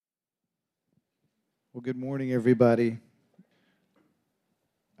Well, good morning, everybody.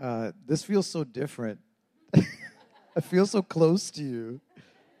 This feels so different. I feel so close to you.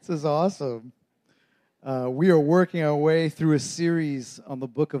 This is awesome. We are working our way through a series on the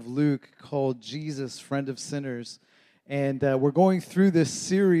book of Luke called Jesus, Friend of Sinners. And we're going through this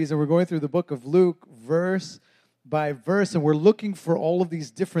series, and we're going through the book of Luke verse by verse, and we're looking for all of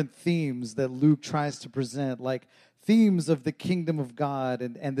these different themes that Luke tries to present, like themes of the kingdom of God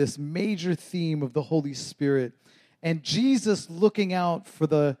and this major theme of the Holy Spirit. And Jesus looking out for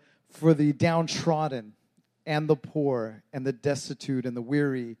the downtrodden and the poor and the destitute and the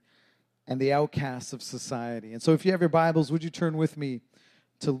weary and the outcasts of society. And so if you have your Bibles, would you turn with me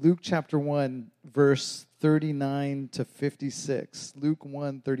to Luke chapter 1, verse 39 to 56. Luke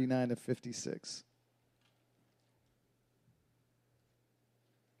 1, 39 to 56.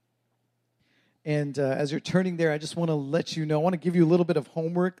 And as you're turning there, I just want to let you know, I want to give you a little bit of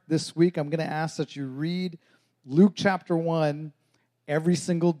homework this week. I'm going to ask that you read Luke chapter 1 every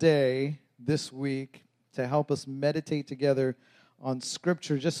single day this week to help us meditate together on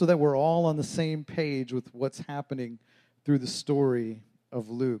Scripture, just so that we're all on the same page with what's happening through the story of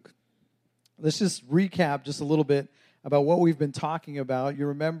Luke. Let's just recap just a little bit about what we've been talking about. You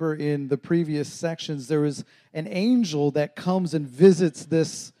remember in the previous sections, there was an angel that comes and visits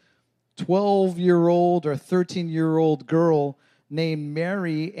this 12-year-old or 13-year-old girl named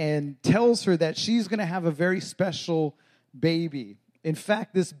Mary and tells her that she's going to have a very special baby. In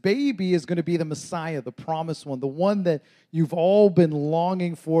fact, this baby is going to be the Messiah, the promised one, the one that you've all been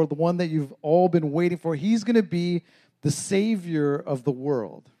longing for, the one that you've all been waiting for. He's going to be the Savior of the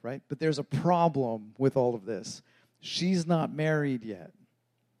world, right? But there's a problem with all of this. She's not married yet.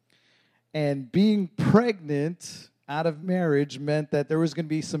 And being pregnant out of marriage meant that there was going to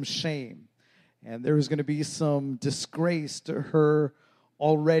be some shame, and there was going to be some disgrace to her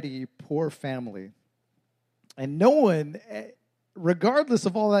already poor family. And no one, regardless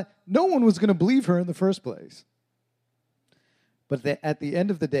of all that, no one was going to believe her in the first place. But at the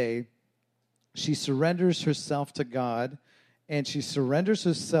end of the day, she surrenders herself to God, and she surrenders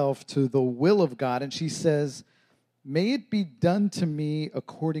herself to the will of God, and she says, "May it be done to me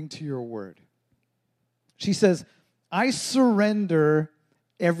according to your word." She says, "I surrender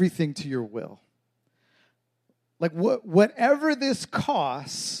everything to your will. Like whatever this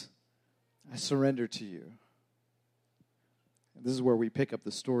costs, I surrender to you." And this is where we pick up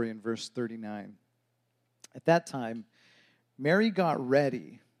the story in verse 39. At that time, Mary got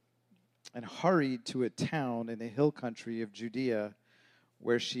ready and hurried to a town in the hill country of Judea,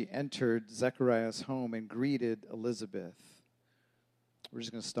 where she entered Zechariah's home and greeted Elizabeth. We're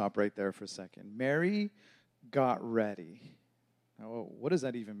just going to stop right there for a second. Mary got ready. Now, what does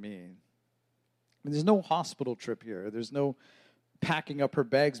that even mean? I mean, there's no hospital trip here. There's no packing up her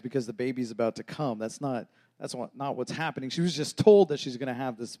bags because the baby's about to come. That's not what's happening. She was just told that she's going to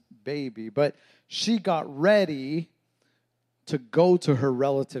have this baby, but she got ready to go to her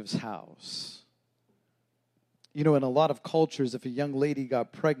relative's house. You know, in a lot of cultures, if a young lady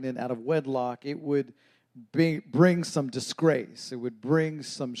got pregnant out of wedlock, it would bring some disgrace. It would bring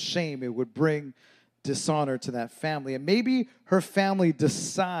some shame. It would bring dishonor to that family. And maybe her family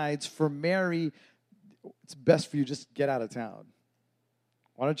decides for Mary, it's best for you just to get out of town.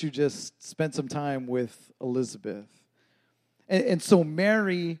 Why don't you just spend some time with Elizabeth? And so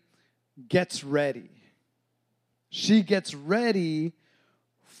Mary gets ready. She gets ready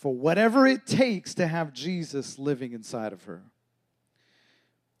for whatever it takes to have Jesus living inside of her.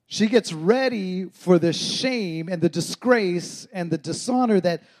 She gets ready for the shame and the disgrace and the dishonor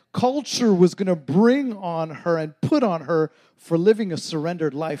that culture was going to bring on her and put on her for living a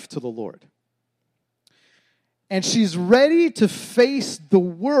surrendered life to the Lord. And she's ready to face the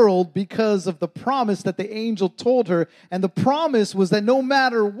world because of the promise that the angel told her. And the promise was that no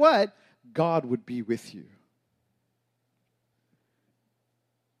matter what, God would be with you.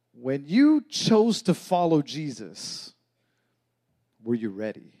 When you chose to follow Jesus, were you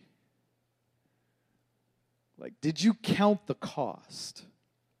ready? Like, did you count the cost?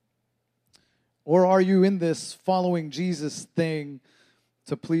 Or are you in this following Jesus thing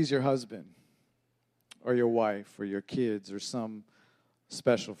to please your husband or your wife or your kids or some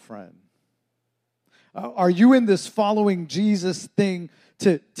special friend? Are you in this following Jesus thing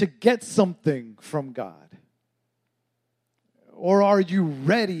to get something from God? Or are you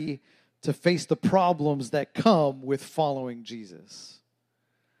ready to face the problems that come with following Jesus?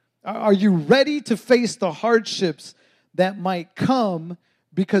 Are you ready to face the hardships that might come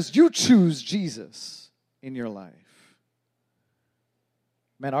because you choose Jesus in your life?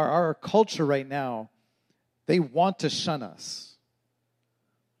 Man, our culture right now, they want to shun us.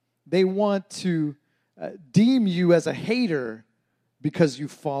 They want to deem you as a hater because you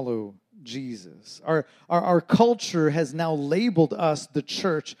follow Jesus. Our culture has now labeled us, the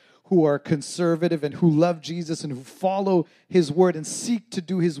church, who are conservative and who love Jesus and who follow his word and seek to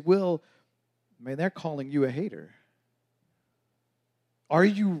do his will. Man, they're calling you a hater. Are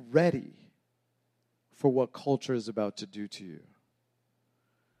you ready for what culture is about to do to you?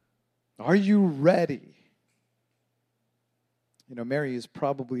 Are you ready? You know, Mary is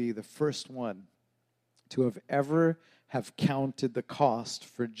probably the first one to have ever have counted the cost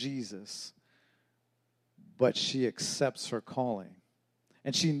for Jesus, but she accepts her calling.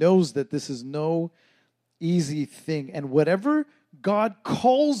 And she knows that this is no easy thing. And whatever God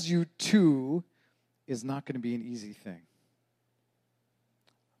calls you to is not going to be an easy thing.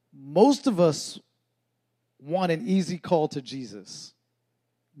 Most of us want an easy call to Jesus,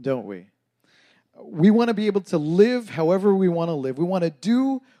 don't we? We want to be able to live however we want to live. We want to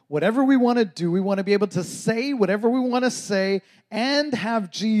do whatever we want to do. We want to be able to say whatever we want to say and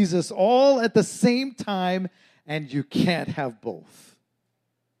have Jesus all at the same time, and you can't have both.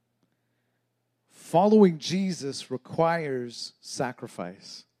 Following Jesus requires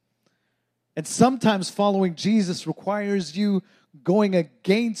sacrifice. And sometimes following Jesus requires you going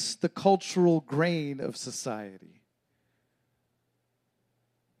against the cultural grain of society.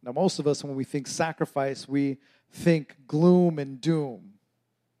 Now, most of us, when we think sacrifice, we think gloom and doom.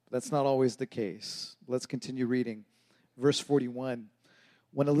 That's not always the case. Let's continue reading. Verse 41.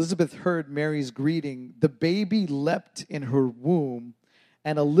 When Elizabeth heard Mary's greeting, the baby leapt in her womb,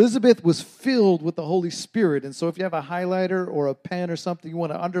 and Elizabeth was filled with the Holy Spirit. And so if you have a highlighter or a pen or something, you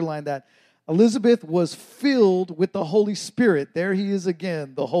want to underline that. Elizabeth was filled with the Holy Spirit. There he is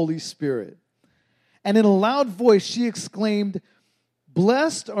again, the Holy Spirit. And in a loud voice, she exclaimed,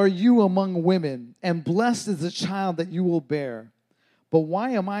 "Blessed are you among women, and blessed is the child that you will bear. But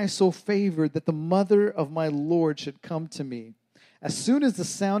why am I so favored that the mother of my Lord should come to me? As soon as the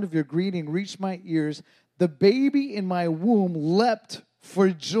sound of your greeting reached my ears, the baby in my womb leapt for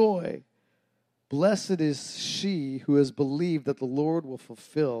joy. Blessed is she who has believed that the Lord will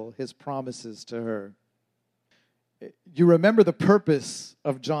fulfill his promises to her." You remember the purpose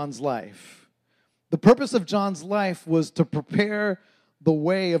of John's life. The purpose of John's life was to prepare the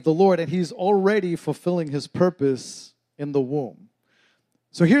way of the Lord, and he's already fulfilling his purpose in the womb.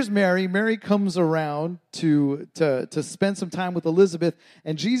 So here's Mary. Mary comes around to spend some time with Elizabeth,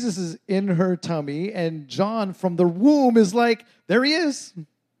 and Jesus is in her tummy, and John from the womb is like, there he is.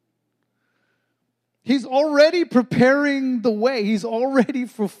 He's already preparing the way. He's already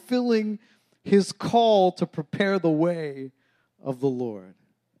fulfilling his call to prepare the way of the Lord.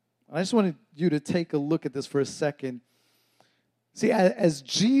 I just wanted you to take a look at this for a second. See, as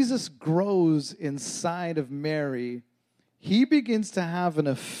Jesus grows inside of Mary, he begins to have an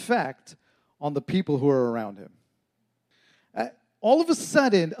effect on the people who are around him. All of a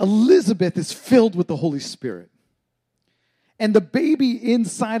sudden, Elizabeth is filled with the Holy Spirit. And the baby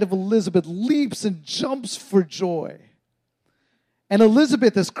inside of Elizabeth leaps and jumps for joy. And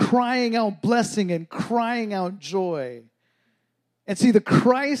Elizabeth is crying out blessing and crying out joy. And see, the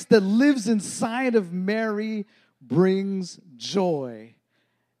Christ that lives inside of Mary brings joy.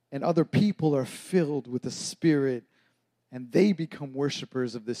 And other people are filled with the Spirit, and they become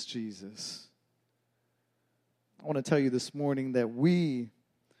worshipers of this Jesus. I want to tell you this morning that we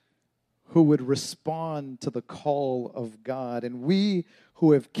who would respond to the call of God, and we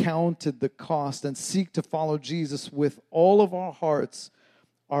who have counted the cost and seek to follow Jesus with all of our hearts,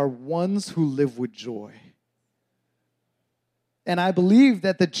 are ones who live with joy. And I believe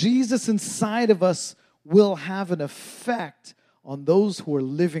that the Jesus inside of us will have an effect on those who are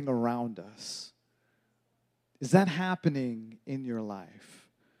living around us. Is that happening in your life?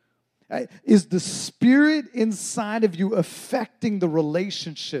 Is the Spirit inside of you affecting the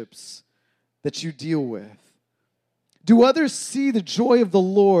relationships that you deal with? Do others see the joy of the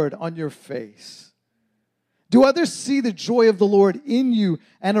Lord on your face? Do others see the joy of the Lord in you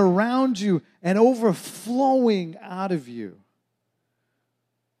and around you and overflowing out of you?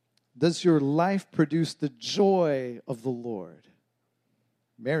 Does your life produce the joy of the Lord?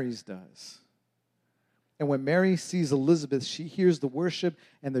 Mary's does. And when Mary sees Elizabeth, she hears the worship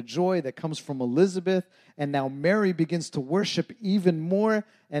and the joy that comes from Elizabeth. And now Mary begins to worship even more.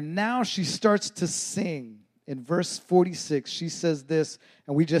 And now she starts to sing. In verse 46, she says this,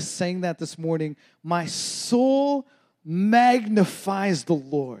 and we just sang that this morning. "My soul magnifies the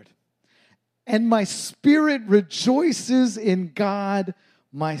Lord, and my spirit rejoices in God,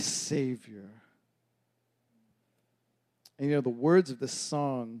 my Savior." And you know, the words of this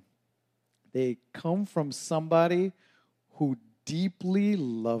song, they come from somebody who deeply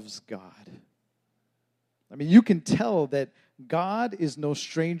loves God. I mean, you can tell that God is no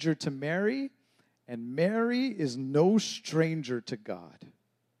stranger to Mary, and Mary is no stranger to God.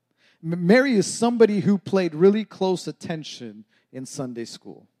 Mary is somebody who played really close attention in Sunday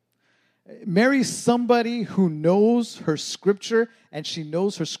school. Mary's somebody who knows her scripture, and she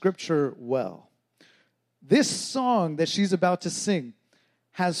knows her scripture well. This song that she's about to sing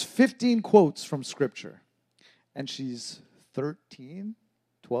has 15 quotes from scripture, and she's 13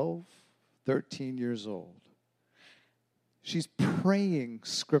 years old. She's praying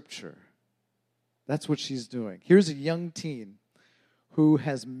scripture. That's what she's doing. Here's a young teen who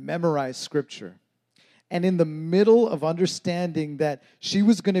has memorized scripture. And in the middle of understanding that she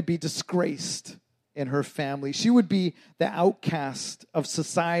was going to be disgraced in her family, she would be the outcast of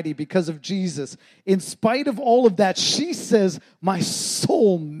society because of Jesus. In spite of all of that, she says, "My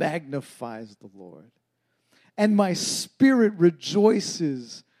soul magnifies the Lord, and my spirit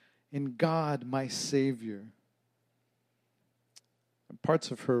rejoices in God, my Savior." And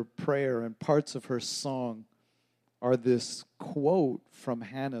parts of her prayer and parts of her song are this quote from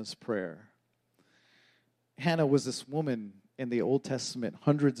Hannah's prayer. Hannah was this woman in the Old Testament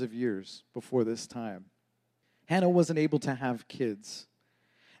hundreds of years before this time. Hannah wasn't able to have kids.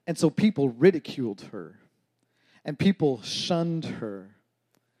 And so people ridiculed her. And people shunned her.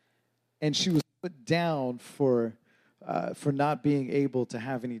 And she was put down for not being able to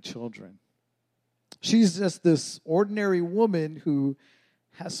have any children. She's just this ordinary woman who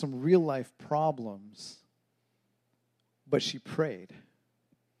has some real life problems. But she prayed.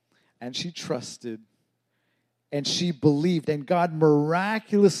 And she trusted. And she believed, and God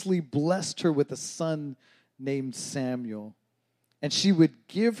miraculously blessed her with a son named Samuel. And she would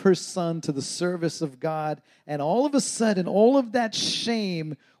give her son to the service of God, and all of a sudden, all of that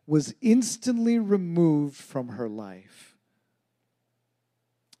shame was instantly removed from her life.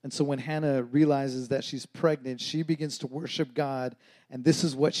 And so when Hannah realizes that she's pregnant, she begins to worship God, and this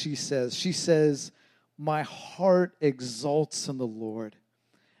is what she says. She says, "My heart exalts in the Lord,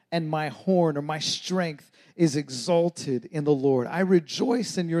 and my horn," or my strength, "is exalted in the Lord. I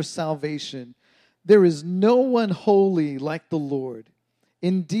rejoice in your salvation. There is no one holy like the Lord.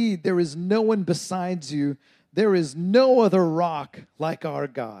 Indeed, there is no one besides you. There is no other rock like our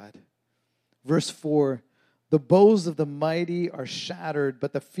God." Verse 4, "The bows of the mighty are shattered,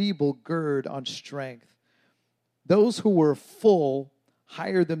 but the feeble gird on strength. Those who were full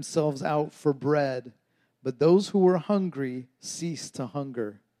hired themselves out for bread, but those who were hungry ceased to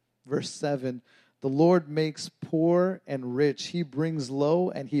hunger." Verse 7, "The Lord makes poor and rich. He brings low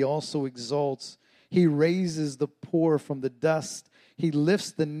and he also exalts. He raises the poor from the dust. He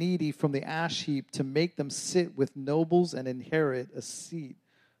lifts the needy from the ash heap to make them sit with nobles and inherit a seat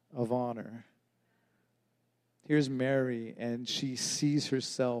of honor." Here's Mary, and she sees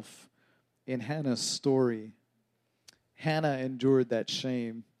herself in Hannah's story. Hannah endured that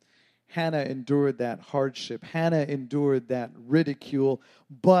shame. Hannah endured that hardship. Hannah endured that ridicule,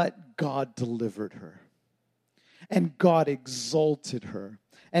 but God delivered her. And God exalted her.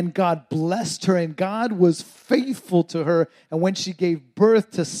 And God blessed her. And God was faithful to her. And when she gave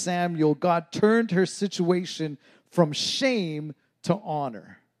birth to Samuel, God turned her situation from shame to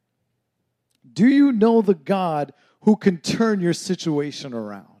honor. Do you know the God who can turn your situation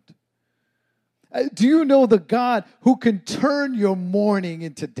around? Do you know the God who can turn your mourning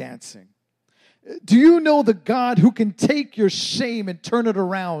into dancing? Do you know the God who can take your shame and turn it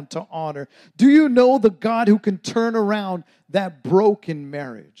around to honor? Do you know the God who can turn around that broken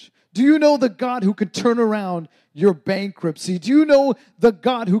marriage? Do you know the God who can turn around your bankruptcy? Do you know the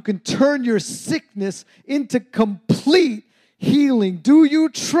God who can turn your sickness into complete healing? Do you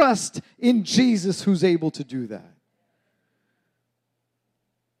trust in Jesus who's able to do that?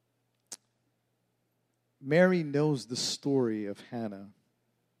 Mary knows the story of Hannah.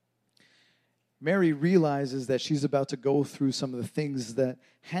 Mary realizes that she's about to go through some of the things that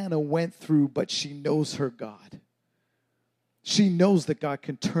Hannah went through, but she knows her God. She knows that God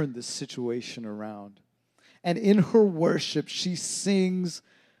can turn this situation around. And in her worship, she sings,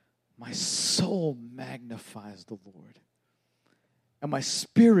 "My soul magnifies the Lord, and my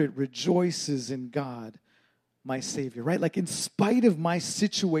spirit rejoices in God, my Savior," right? Like in spite of my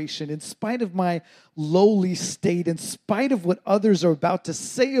situation, in spite of my lowly state, in spite of what others are about to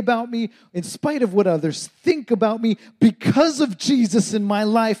say about me, in spite of what others think about me, because of Jesus in my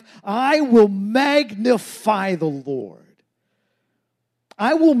life, I will magnify the Lord.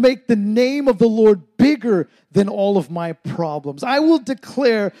 I will make the name of the Lord bigger than all of my problems. I will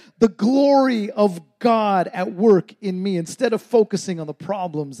declare the glory of God at work in me instead of focusing on the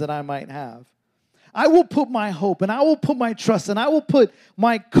problems that I might have. I will put my hope and I will put my trust and I will put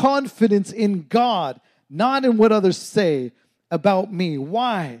my confidence in God, not in what others say about me.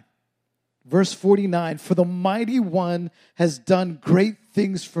 Why? Verse 49, for the mighty one has done great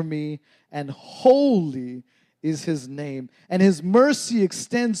things for me, and holy is his name. And his mercy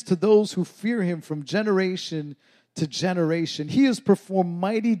extends to those who fear him from generation to generation. He has performed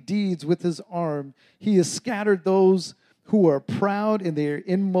mighty deeds with his arm. He has scattered those who are proud in their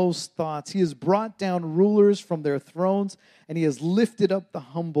inmost thoughts. He has brought down rulers from their thrones, and he has lifted up the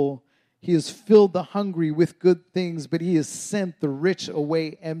humble. He has filled the hungry with good things, but he has sent the rich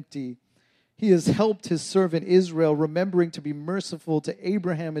away empty. He has helped his servant Israel, remembering to be merciful to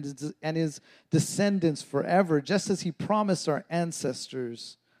Abraham and his descendants forever, just as he promised our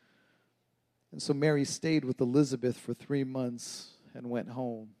ancestors. And so Mary stayed with Elizabeth for 3 months and went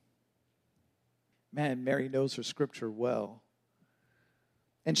home. Man, Mary knows her scripture well.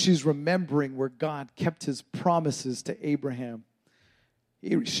 And she's remembering where God kept his promises to Abraham.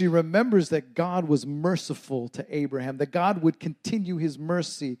 She remembers that God was merciful to Abraham, that God would continue his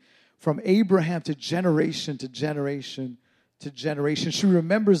mercy from Abraham to generation to generation to generation. She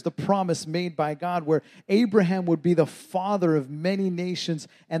remembers the promise made by God where Abraham would be the father of many nations,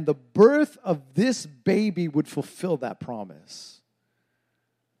 and the birth of this baby would fulfill that promise.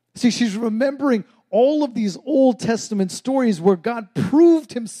 See, she's remembering all of these Old Testament stories where God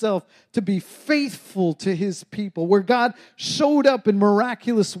proved himself to be faithful to his people, where God showed up in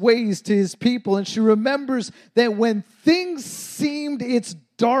miraculous ways to his people. And she remembers that when things seemed its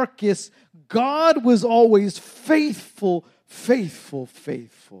darkest, God was always faithful, faithful,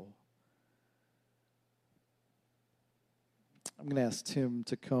 faithful. I'm going to ask Tim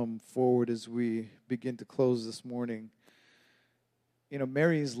to come forward as we begin to close this morning. You know,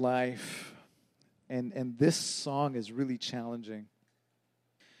 Mary's life, and this song is really challenging.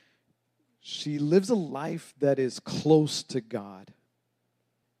 She lives a life that is close to God.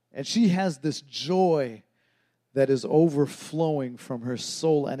 And she has this joy that is overflowing from her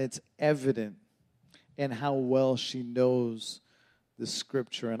soul, and it's evident in how well she knows the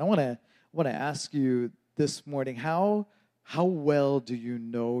scripture. And I want to ask you this morning, how well do you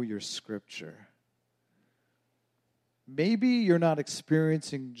know your scripture? Maybe you're not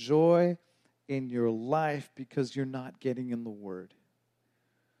experiencing joy in your life because you're not getting in the Word.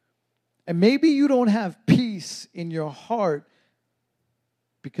 And maybe you don't have peace in your heart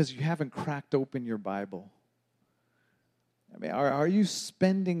because you haven't cracked open your Bible. I mean, are you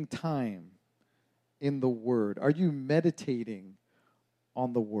spending time in the Word? Are you meditating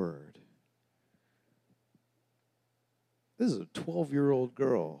on the Word? This is a 12-year-old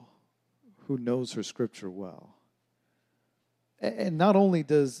girl who knows her scripture well. And not only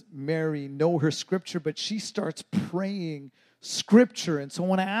does Mary know her scripture, but she starts praying scripture. And so I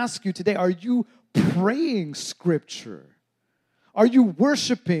want to ask you today, are you praying scripture? Are you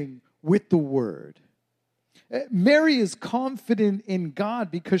worshiping with the Word? Mary is confident in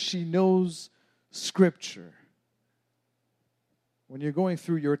God because she knows scripture. When you're going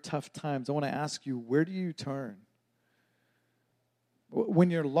through your tough times, I want to ask you, where do you turn?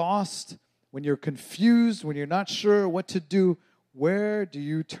 When you're lost, when you're confused, when you're not sure what to do, where do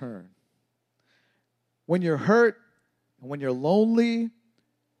you turn? When you're hurt and when you're lonely,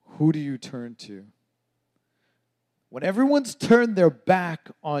 who do you turn to? When everyone's turned their back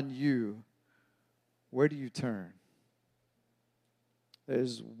on you, where do you turn?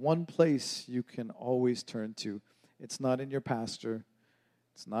 There's one place you can always turn to. It's not in your pastor.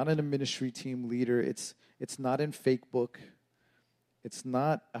 It's not in a ministry team leader. It's not in Facebook. It's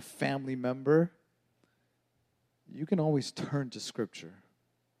not a family member. You can always turn to Scripture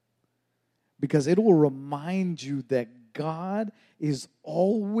because it will remind you that God is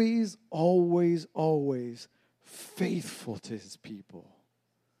always, always, always faithful to his people.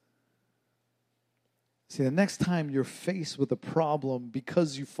 See, the next time you're faced with a problem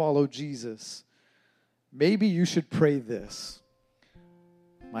because you follow Jesus, maybe you should pray this.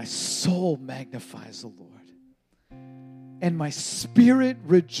 My soul magnifies the Lord, and my spirit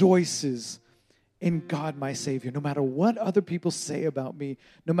rejoices in God, my Savior. No matter what other people say about me,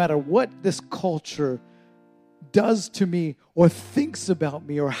 no matter what this culture does to me or thinks about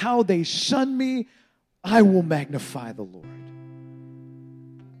me or how they shun me, I will magnify the Lord.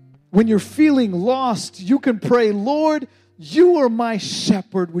 When you're feeling lost, you can pray, Lord, you are my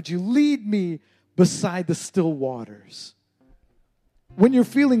shepherd. Would you lead me beside the still waters? When you're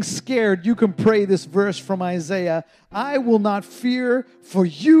feeling scared, you can pray this verse from Isaiah. I will not fear, for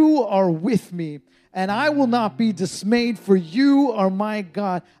you are with me. And I will not be dismayed, for you are my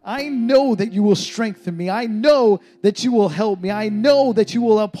God. I know that you will strengthen me. I know that you will help me. I know that you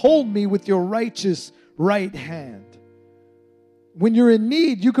will uphold me with your righteous right hand. When you're in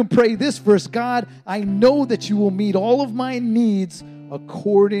need, you can pray this verse: God, I know that you will meet all of my needs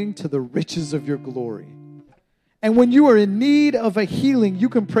according to the riches of your glory. And when you are in need of a healing, you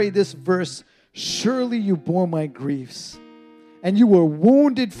can pray this verse: surely you bore my griefs, and you were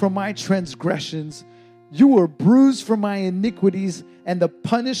wounded for my transgressions. You were bruised for my iniquities, and the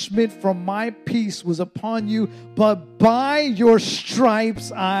punishment for my peace was upon you. But by your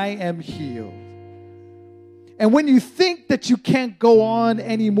stripes I am healed. And when you think that you can't go on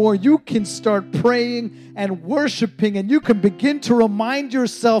anymore, you can start praying and worshiping, and you can begin to remind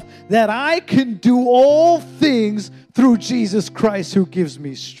yourself that I can do all things through Jesus Christ who gives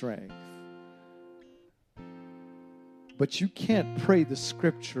me strength. But you can't pray the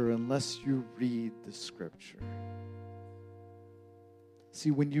scripture unless you read the scripture.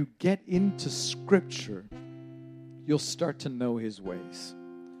 See, when you get into scripture, you'll start to know his ways.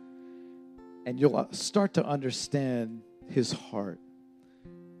 And you'll start to understand his heart.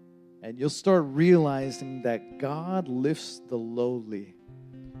 And you'll start realizing that God lifts the lowly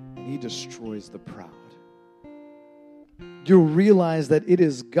and he destroys the proud. You'll realize that it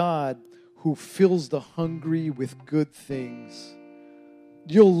is God who fills the hungry with good things.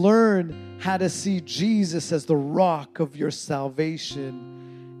 You'll learn how to see Jesus as the rock of your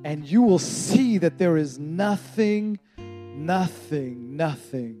salvation. And you will see that there is nothing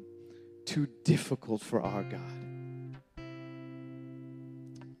too difficult for our God.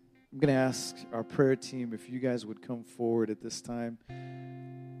 I'm going to ask our prayer team if you guys would come forward at this time.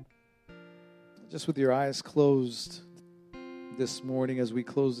 Just with your eyes closed this morning as we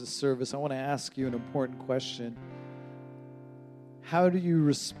close this service, I want to ask you an important question. How do you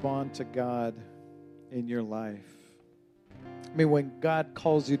respond to God in your life? I mean, when God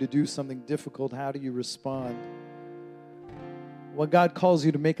calls you to do something difficult, how do you respond? When God calls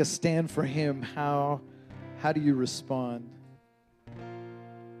you to make a stand for him, how do you respond?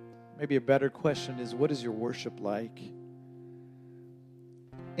 Maybe a better question is, what is your worship like?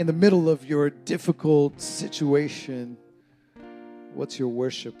 In the middle of your difficult situation, what's your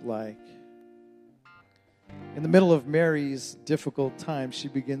worship like? In the middle of Mary's difficult time, she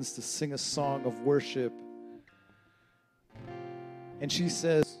begins to sing a song of worship. And she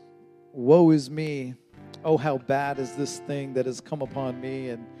says, woe is me. Oh, how bad is this thing that has come upon me,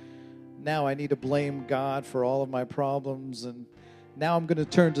 and now I need to blame God for all of my problems, and now I'm going to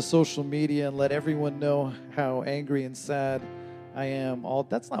turn to social media and let everyone know how angry and sad I am.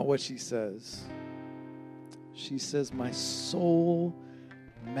 That's not what she says. She says, my soul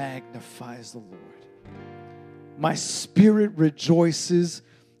magnifies the Lord. My spirit rejoices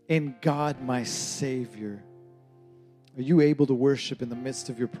in God, my Savior. Are you able to worship in the midst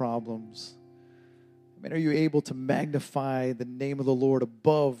of your problems? I mean, are you able to magnify the name of the Lord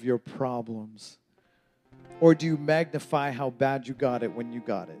above your problems? Or do you magnify how bad you got it when you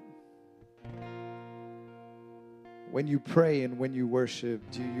got it? When you pray and when you worship,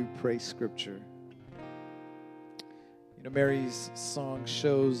 do you pray scripture? You know, Mary's song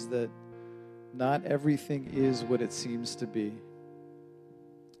shows that not everything is what it seems to be.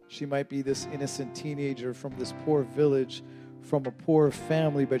 She might be this innocent teenager from this poor village, from a poor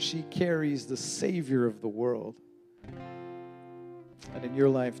family, but she carries the Savior of the world. And in your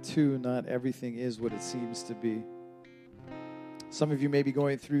life too, not everything is what it seems to be. Some of you may be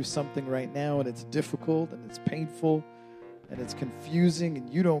going through something right now, and it's difficult, and it's painful, and it's confusing,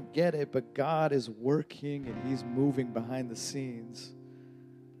 and you don't get it, but God is working, and he's moving behind the scenes.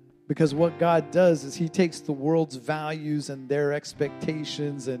 Because what God does is he takes the world's values and their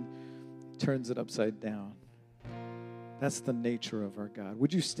expectations and turns it upside down. That's the nature of our God.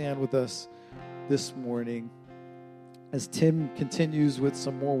 Would you stand with us this morning as Tim continues with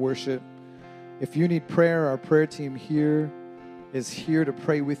some more worship? If you need prayer, our prayer team here is here to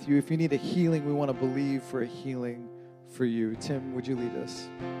pray with you. If you need a healing, we want to believe for a healing for you. Tim, would you lead us?